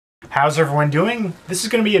How's everyone doing? This is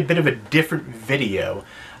going to be a bit of a different video.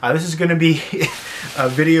 This is going to be a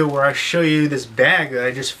video where I show you this bag that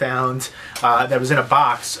I just found that was in a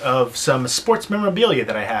box of some sports memorabilia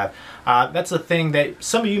that I have. That's a thing that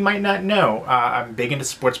some of you might not know. I'm big into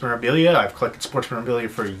sports memorabilia. I've collected sports memorabilia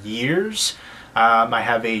for years. I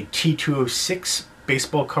have a T206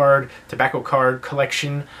 baseball card, tobacco card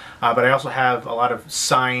collection, but I also have a lot of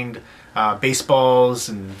signed baseballs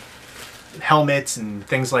and helmets and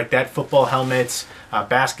things like that, football helmets,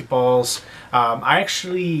 basketballs. I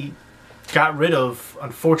actually got rid of,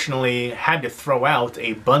 unfortunately, had to throw out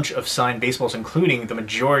a bunch of signed baseballs, including the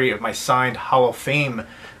majority of my signed Hall of Fame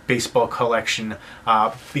baseball collection,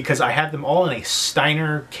 because I had them all in a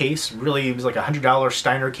Steiner case. Really, it was like $100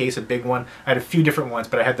 Steiner case, a big one. I had a few different ones,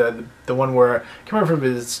 but I had the one where, I can't remember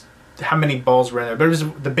if it was how many balls were in there, but it was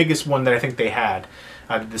the biggest one that I think they had.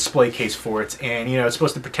 The display case for it, and you know, it's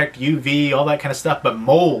supposed to protect UV, all that kind of stuff, but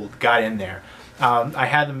mold got in there. I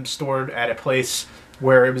had them stored at a place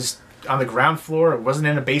where it was on the ground floor. It wasn't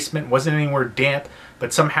in a basement, wasn't anywhere damp,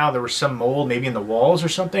 but somehow there was some mold, maybe in the walls or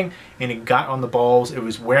something, and it got on the balls. It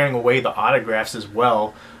was wearing away the autographs as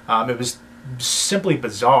well. It was simply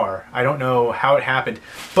bizarre. I don't know how it happened,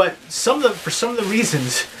 but for some of the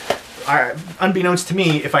reasons, unbeknownst to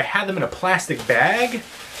me, if I had them in a plastic bag,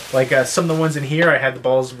 like some of the ones in here, I had the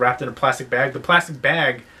balls wrapped in a plastic bag. The plastic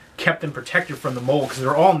bag kept them protected from the mold because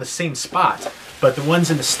they're all in the same spot. But the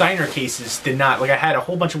ones in the Steiner cases did not. Like, I had a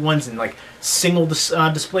whole bunch of ones in like single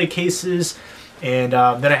display cases, and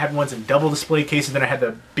then I had ones in double display cases. Then I had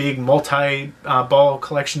the big multi-ball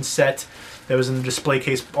collection set that was in the display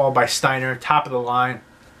case, all by Steiner, top of the line.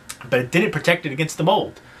 But it didn't protect it against the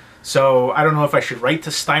mold. So I don't know if I should write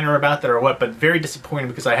to Steiner about that or what, but very disappointing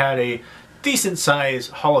because I had a decent size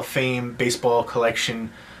Hall of Fame baseball collection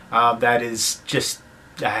that is just,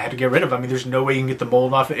 I had to get rid of. I mean, there's no way you can get the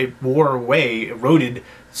mold off. It wore away, eroded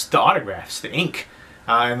the autographs, the ink.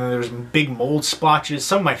 And then there's big mold splotches,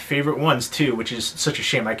 some of my favorite ones too, which is such a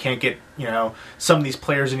shame. I can't get, you know, some of these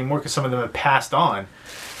players anymore because some of them have passed on.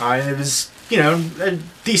 And it was, you know,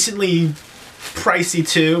 decently pricey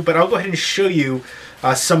too, but I'll go ahead and show you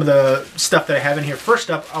some of the stuff that I have in here. First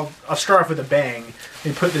up, I'll start off with a bang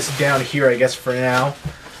and put this down here, I guess, for now.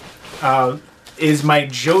 Is my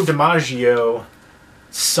Joe DiMaggio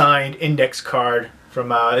signed index card from,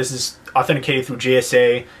 this is authenticated through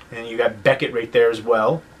JSA, and you got Beckett right there as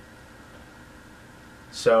well.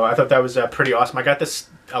 So I thought that was pretty awesome. I got this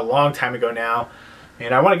a long time ago now,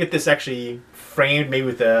 and I want to get this actually framed, maybe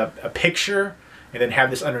with a picture, and then have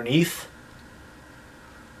this underneath.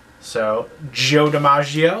 So, Joe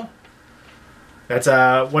DiMaggio. That's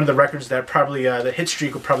one of the records that probably, the hit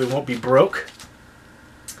streak probably won't be broke.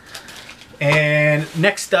 And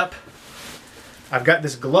next up, I've got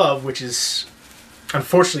this glove, which is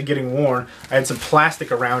unfortunately getting worn. I had some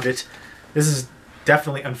plastic around it. This is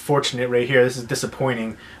definitely unfortunate right here. This is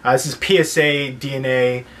disappointing. This is PSA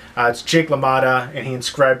DNA. It's Jake LaMotta, and he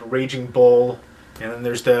inscribed Raging Bull. And then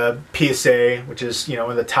there's the PSA, which is, you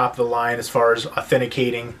know, in the top of the line as far as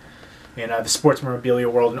authenticating in the sports memorabilia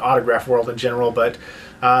world and autograph world in general, but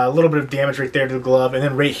a little bit of damage right there to the glove, and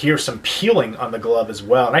then right here some peeling on the glove as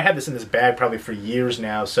well. And I had this in this bag probably for years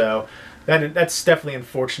now, so that's definitely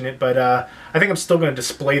unfortunate, but I think I'm still going to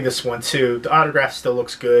display this one too. The autograph still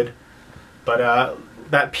looks good, but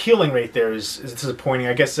that peeling right there is disappointing.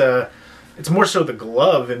 I guess it's more so the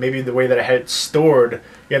glove and maybe the way that I had it stored.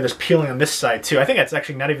 Yeah, there's peeling on this side too. I think that's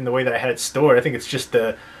actually not even the way that I had it stored. I think it's just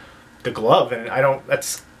the glove, and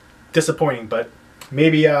that's disappointing, but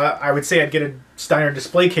maybe I would say I'd get a Steiner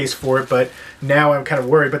display case for it, but now I'm kind of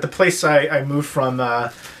worried. But the place I moved from,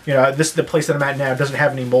 you know, this is the place that I'm at now, doesn't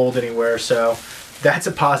have any mold anywhere, so that's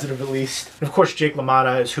a positive at least. And of course, Jake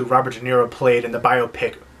LaMotta is who Robert De Niro played in the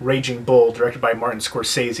biopic Raging Bull, directed by Martin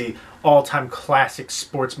Scorsese. All-time classic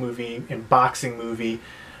sports movie and boxing movie.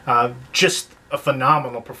 Just a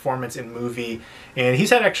phenomenal performance in movie. And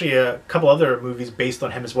he's had actually a couple other movies based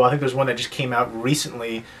on him as well. I think there's one that just came out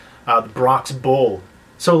recently, the Bronx Bull.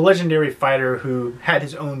 So a legendary fighter who had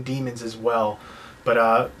his own demons as well.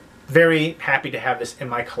 But very happy to have this in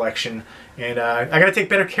my collection. And I got to take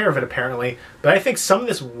better care of it apparently. But I think some of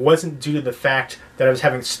this wasn't due to the fact that I was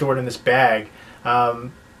having it stored in this bag.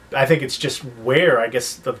 I think it's just wear, I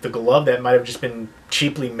guess, the glove that might have just been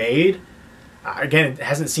cheaply made. Again, it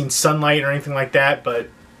hasn't seen sunlight or anything like that, but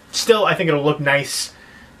still I think it'll look nice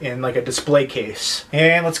in like a display case.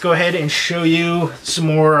 And let's go ahead and show you some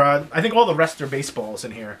more, I think all the rest are baseballs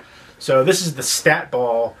in here. So this is the Stat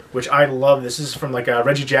Ball, which I love. This is from like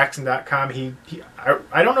ReggieJackson.com.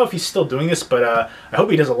 I don't know if he's still doing this, but I hope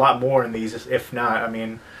he does a lot more in these. If not, I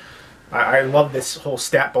mean, I love this whole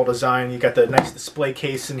stat ball design. You got the nice display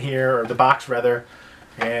case in here, or the box rather,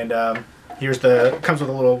 and here's comes with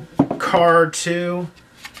a little card too.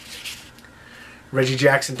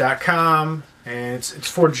 ReggieJackson.com, and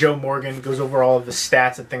it's for Joe Morgan. It goes over all of the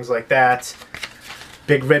stats and things like that.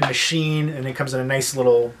 Big red machine, and it comes in a nice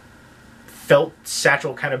little felt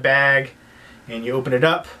satchel kind of bag, and you open it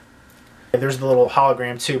up. There's the little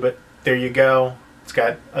hologram too, but there you go. It's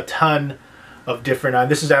got a ton of different,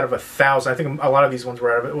 this is out of 1,000. I think a lot of these ones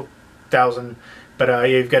were out of 1,000, but yeah,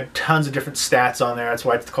 you've got tons of different stats on there. That's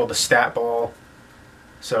why it's called the stat ball.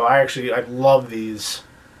 So I love these.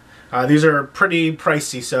 These are pretty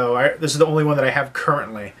pricey, so this is the only one that I have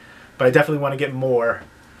currently, but I definitely want to get more.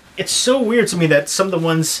 It's so weird to me that some of the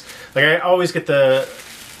ones, like I always get the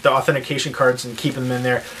authentication cards and keep them in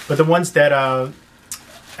there, but the ones that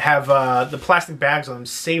have the plastic bags on them,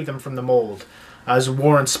 save them from the mold. There's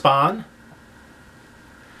Warren Spahn,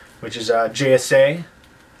 which is JSA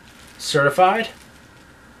certified.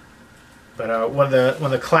 But one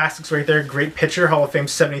of the classics right there, great pitcher, Hall of Fame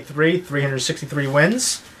 73, 363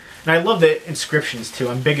 wins. And I love the inscriptions too.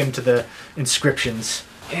 I'm big into the inscriptions.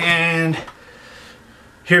 And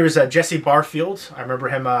here's Jesse Barfield. I remember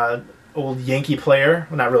him, old Yankee player.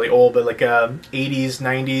 Well, not really old, but like 80s,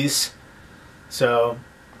 90s. So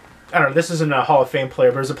I don't know, this isn't a Hall of Fame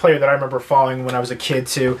player, but it was a player that I remember following when I was a kid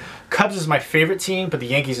too. Cubs is my favorite team, but the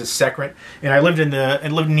Yankees is second. And I lived in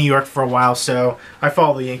New York for a while, so I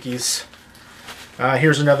follow the Yankees.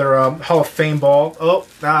 Here's another Hall of Fame ball. Oh,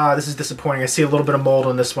 this is disappointing. I see a little bit of mold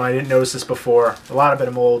on this one. I didn't notice this before. A lot of bit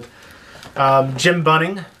of mold. Jim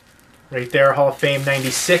Bunning, right there, Hall of Fame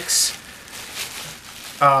 96.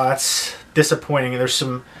 That's disappointing. There's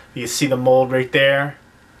some, you see the mold right there.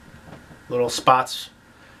 Little spots.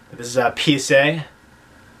 This is PSA.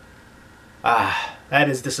 That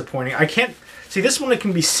is disappointing. I can't see this one. It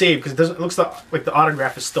can be saved because it looks like the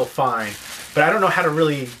autograph is still fine, but I don't know how to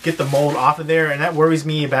really get the mold off of there, and that worries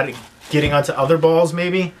me about it getting onto other balls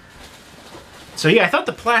maybe. So yeah, I thought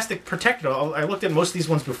the plastic protected. I looked at most of these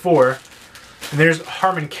ones before, and there's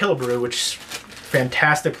Harmon Killebrew, which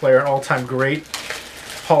fantastic player, an all-time great,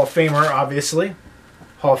 Hall of Famer, obviously,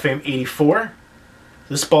 Hall of Fame 84.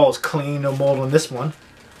 This ball is clean, no mold on this one.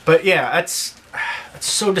 But yeah, that's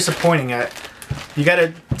so disappointing. You got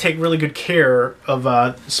to take really good care of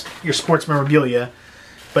your sports memorabilia.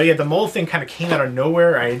 But yeah, the mold thing kind of came out of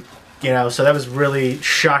nowhere. So that was really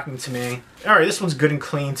shocking to me. All right, this one's good and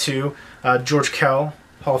clean too. George Kell,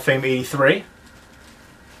 Hall of Fame 83.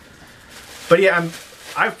 But yeah,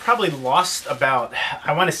 I've probably lost about,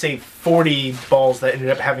 I want to say 40 balls that ended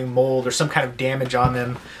up having mold or some kind of damage on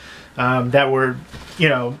them that were,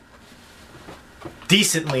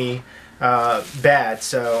 decently bad.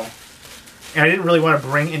 So, and I didn't really want to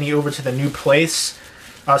bring any over to the new place.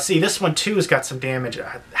 See, this one too has got some damage.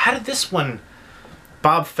 How did this one?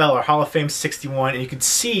 Bob Feller, Hall of Fame 61, and you could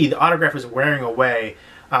see the autograph was wearing away.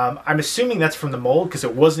 I'm assuming that's from the mold because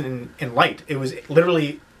it wasn't in light. It was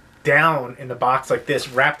literally down in the box like this,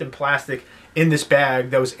 wrapped in plastic in this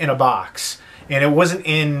bag that was in a box. And it wasn't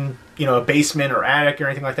in, a basement or attic or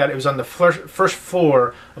anything like that. It was on the first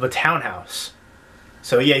floor of a townhouse.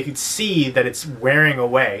 So yeah, you could see that it's wearing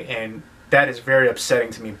away, and that is very upsetting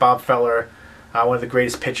to me. Bob Feller, one of the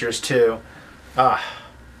greatest pitchers too. I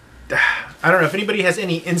don't know if anybody has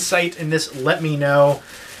any insight in this. Let me know.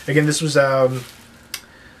 Again, this was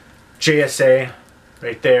JSA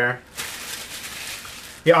right there.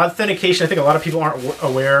 Yeah, authentication. I think a lot of people aren't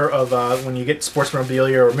aware of when you get sports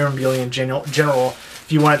memorabilia or memorabilia in general.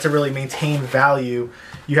 If you want it to really maintain value,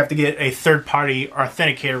 you have to get a third-party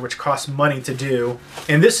authenticator, which costs money to do.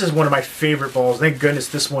 And this is one of my favorite balls. Thank goodness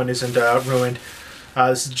this one isn't ruined.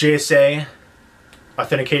 This is JSA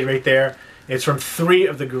authenticated right there. It's from 3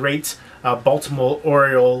 of the great Baltimore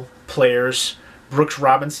Oriole players: Brooks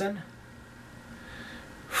Robinson,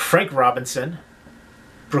 Frank Robinson.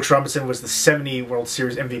 Brooks Robinson was the 70 World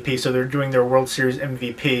Series MVP, so they're doing their World Series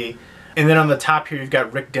MVP. And then on the top here, you've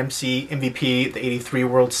got Rick Dempsey, MVP, the 83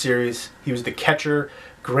 World Series. He was the catcher.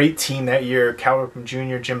 Great team that year. Cal Ripken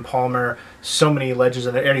Jr., Jim Palmer, so many legends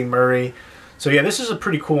in there, Eddie Murray. So yeah, this is a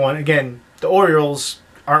pretty cool one. Again, the Orioles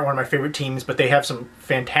aren't one of my favorite teams, but they have some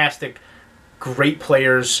fantastic, great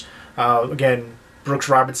players. Again, Brooks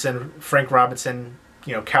Robinson, Frank Robinson,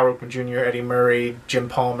 Cal Ripken Jr., Eddie Murray, Jim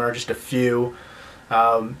Palmer, just a few.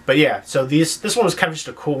 But yeah, so this one was kind of just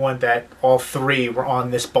a cool one that all 3 were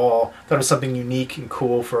on this ball. Thought it was something unique and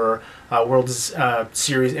cool for World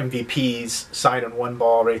Series MVPs signed on one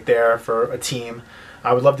ball right there for a team.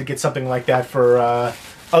 I would love to get something like that for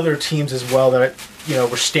other teams as well that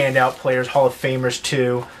were standout players, Hall of Famers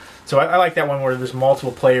too. So I like that one where there's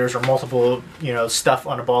multiple players or multiple, you know, stuff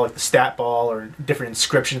on a ball, like the stat ball or different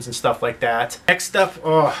inscriptions and stuff like that. Next up,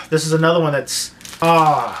 oh, this is another one that's,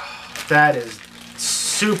 oh, that is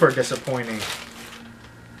super disappointing.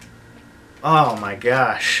 Oh my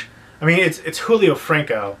gosh. I mean, it's Julio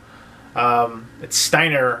Franco. It's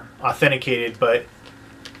Steiner authenticated, but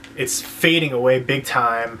it's fading away big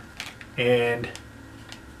time. And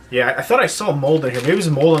yeah, I thought I saw mold in here. Maybe it was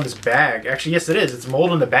mold on this bag. Actually, yes, it is. It's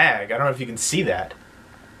mold on the bag. I don't know if you can see that.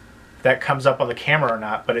 If that comes up on the camera or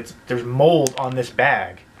not, but there's mold on this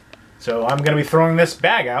bag. So I'm going to be throwing this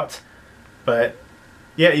bag out. But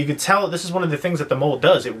yeah, you can tell this is one of the things that the mold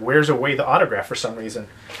does. It wears away the autograph for some reason.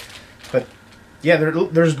 But yeah,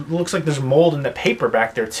 there's looks like there's mold in the paper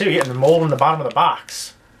back there too. Yeah, and the mold on the bottom of the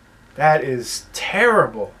box. That is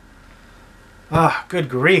terrible. Ah, good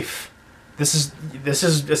grief. This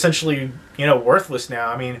is essentially, you know, worthless now.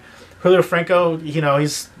 I mean, Julio Franco, you know,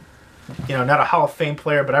 he's, you know, not a Hall of Fame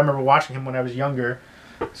player, but I remember watching him when I was younger.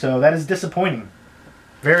 So that is disappointing.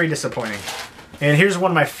 Very disappointing. And here's one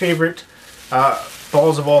of my favorite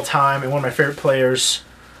balls of all time and one of my favorite players,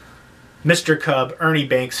 Mr. Cub, Ernie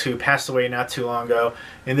Banks, who passed away not too long ago.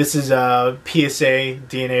 And this is PSA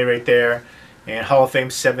DNA right there. And Hall of Fame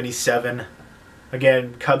 77.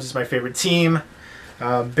 Again, Cubs is my favorite team.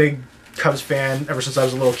 Big Cubs fan ever since I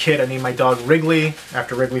was a little kid. I named my dog Wrigley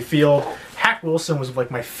after Wrigley Field. Hack Wilson was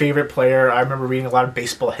like my favorite player. I remember reading a lot of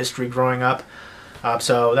baseball history growing up.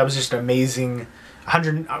 So that was just amazing.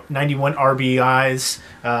 191 RBIs,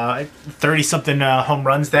 30-something home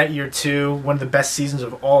runs that year too. One of the best seasons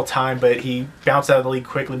of all time, but he bounced out of the league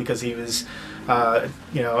quickly because he was,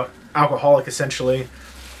 you know, alcoholic essentially.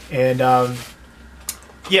 And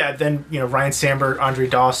yeah, then, you know, Ryan Sandberg, Andre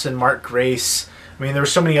Dawson, Mark Grace. I mean, there were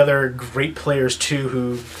so many other great players too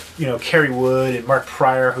who, you know, Kerry Wood and Mark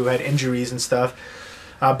Pryor who had injuries and stuff.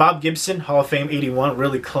 Bob Gibson, Hall of Fame 81,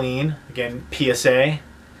 really clean. Again, PSA.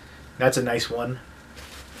 That's a nice one.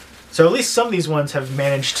 So at least some of these ones have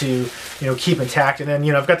managed to, you know, keep intact. And then,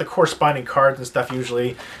 you know, I've got the corresponding cards and stuff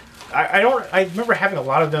usually. I remember having a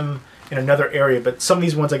lot of them in another area, but some of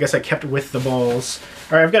these ones I guess I kept with the balls.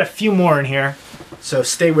 All right, I've got a few more in here, so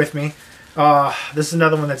stay with me. This is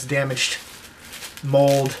another one that's damaged.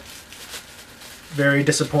 Mold. Very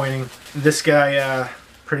disappointing. This guy,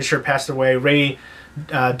 pretty sure passed away. Ray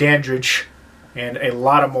Dandridge, and a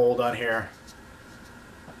lot of mold on here.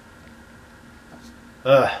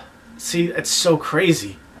 Ugh. See, it's so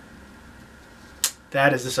crazy.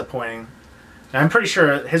 That is disappointing. Now, I'm pretty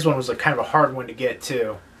sure his one was like kind of a hard one to get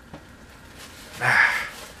too.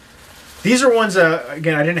 These are ones,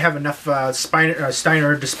 again, I didn't have enough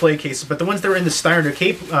Steiner display cases, but the ones that were in the Steiner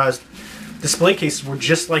display cases were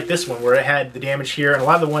just like this one, where it had the damage here, and a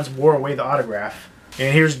lot of the ones wore away the autograph.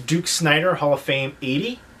 And here's Duke Snider, Hall of Fame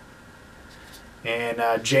 80. And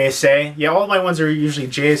JSA. Yeah, all of my ones are usually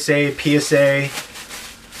JSA, PSA.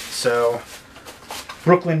 So,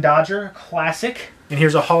 Brooklyn Dodger, classic. And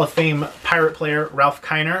here's a Hall of Fame Pirate player, Ralph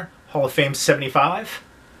Kiner, Hall of Fame 75.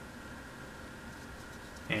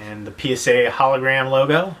 And the PSA hologram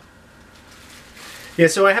logo. Yeah,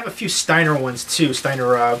 so I have a few Steiner ones too,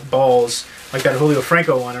 Steiner balls, like that Julio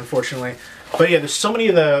Franco one, unfortunately. But yeah, there's so many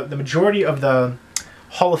of the majority of the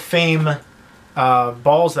Hall of Fame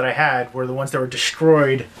balls that I had were the ones that were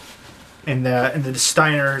destroyed in the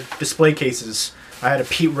Steiner display cases. I had a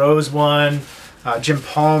Pete Rose one, Jim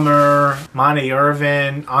Palmer, Monty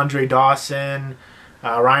Irvin, Andre Dawson,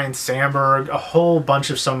 Ryan Sandberg, a whole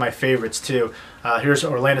bunch of some of my favorites too. Here's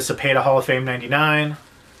Orlando Cepeda, Hall of Fame 99.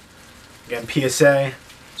 Again, PSA.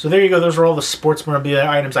 So there you go. Those are all the sports memorabilia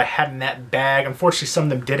items I had in that bag. Unfortunately, some of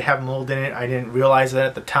them did have mold in it. I didn't realize that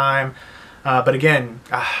at the time. But again,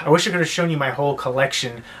 I wish I could have shown you my whole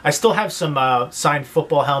collection. I still have some signed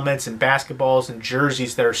football helmets and basketballs and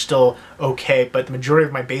jerseys that are still okay, but the majority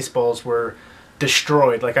of my baseballs were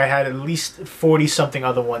destroyed. Like I had at least 40-something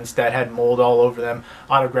other ones that had mold all over them,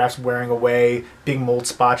 autographs wearing away, big mold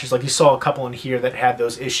spotches. Like you saw a couple in here that had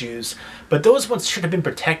those issues. But those ones should have been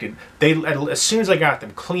protected. They, as soon as I got them,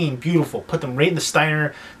 clean, beautiful, put them right in the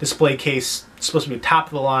Steiner display case, supposed to be top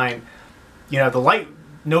of the line. You know, the light,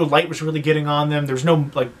 no light was really getting on them. There was no,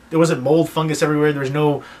 like, there wasn't mold fungus everywhere. There was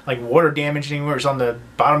no, like, water damage anywhere. It was on the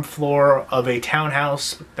bottom floor of a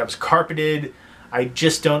townhouse that was carpeted. I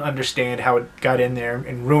just don't understand how it got in there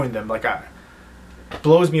and ruined them. Like, it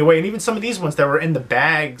blows me away. And even some of these ones that were in the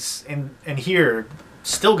bags and here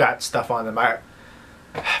still got stuff on them.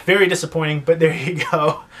 Very disappointing, but there you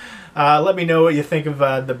go. Let me know what you think of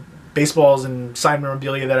the baseballs and signed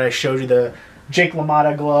memorabilia that I showed you. The Jake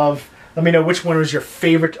LaMotta glove. Let me know which one was your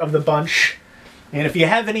favorite of the bunch. And if you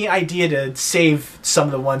have any idea to save some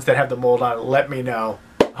of the ones that have the mold on it, let me know.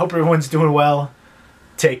 Hope everyone's doing well.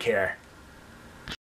 Take care.